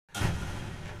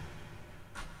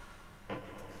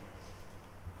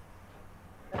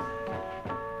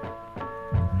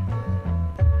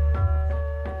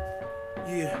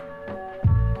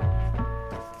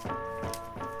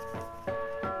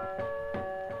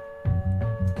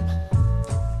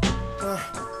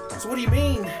So what do you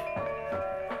mean?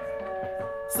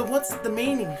 So what's the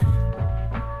meaning?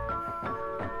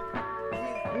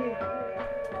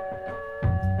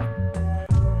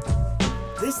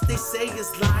 This they say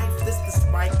is life, this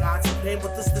despite God's plan.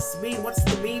 What does this mean? What's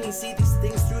the meaning? See these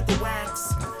things through the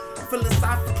wax.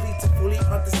 Philosophically to fully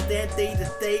understand day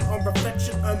to day. On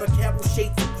reflection, unremarkable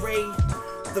shades of gray.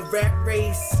 The rat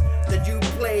race, the new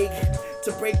plague.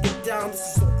 To break it down,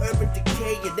 this is all urban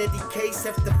decay. In any case,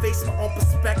 have to face my own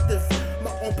perspective,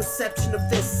 my own perception of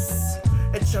this.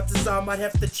 And chances are I might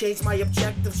have to change my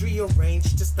objectives,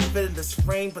 rearrange just to fit in this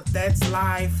frame, but that's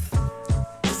life.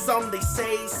 To some they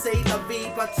say la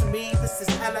vie, but to me this is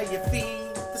à la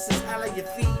vie. This is à la vie.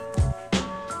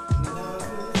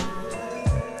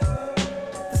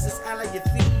 This is à la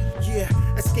vie. Yeah,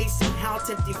 escaping how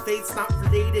tempting fate's not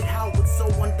related. How it's so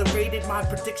underrated. My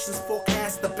predictions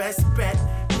forecast the best bet.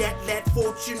 Yet let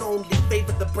fortune only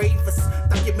favor the bravest.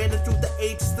 Documented through the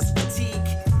ages, this fatigue.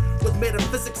 With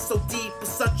metaphysics so deep,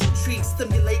 it's such a treat.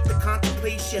 Stimulate the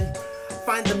contemplation.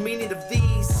 Find the meaning of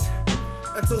these.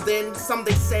 Until then, some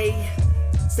they say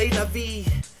la vie.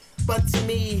 But to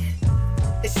me,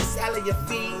 it's just à la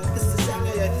vie. This is à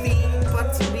la vie.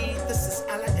 But to me, this is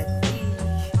à la vie.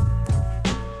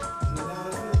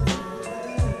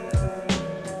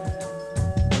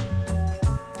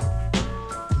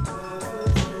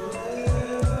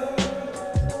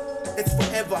 It's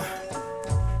forever.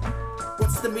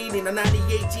 What's the meaning? A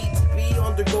 98 GTB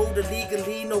on the road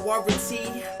illegally, no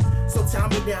warranty. So tell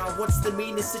me now, what's the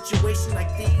meaning? Situation like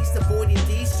these, avoiding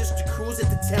these, just to cruise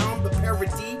into town. The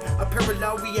parody, a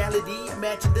parallel reality.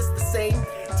 Imagine this the same.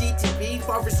 GTB,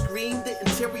 forest green, the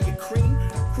interior cream.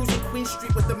 Cruising Queen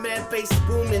Street with the man bass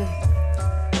booming.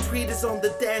 Tweeters on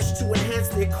the dash to enhance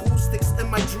the acoustics in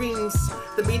my dreams.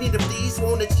 The meaning of these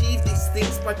won't achieve these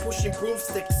things by pushing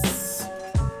broomsticks.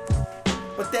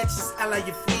 But that's just à la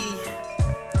vie.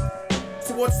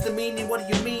 So what's the meaning? What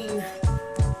do you mean?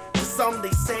 To some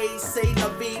they say la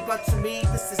vie, but to me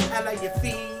this is à la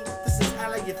vie. This is à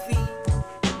la vie.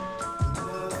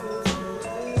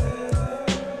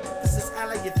 This is à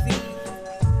la vie.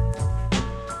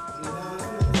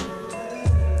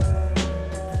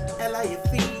 À la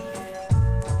vie.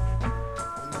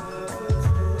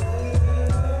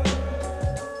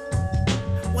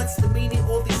 What's the meaning?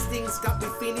 All these things got me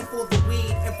feeling for the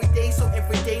weed every day, so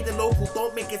every day the local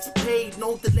don't make it paid.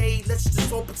 No delay, let's just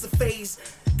hope it's a phase.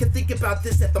 Can think about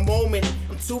this at the moment.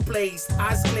 I'm too blazed,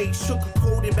 eyes glazed, sugar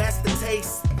coated, master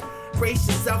taste. Brace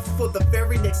yourself for the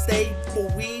very next day for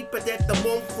weed, but at the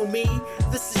moment for me,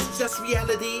 this is just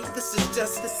reality. This is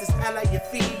à la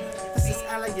vie. This is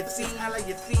à la vie, à la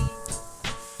vie.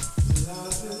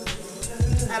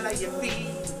 À la vie.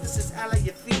 This is à la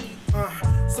vie.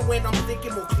 So when I'm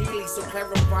thinking more clearly, so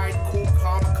clarified, cool,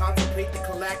 calm, I contemplate the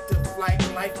collective like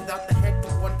life without the heck to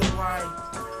wonder why.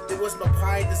 There was no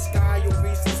pie in the sky or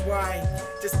reasons why.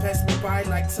 Just passed me by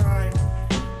like time.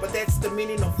 But that's the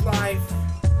meaning of life.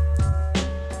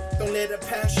 Don't let it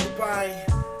pass you by.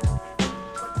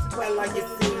 À la vie,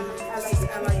 this is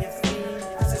à la vie,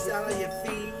 this is à la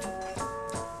vie.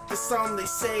 To some they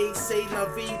say la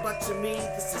vie, but to me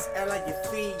this is à la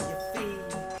vie, vie.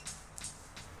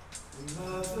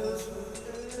 Love is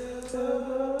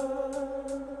forever.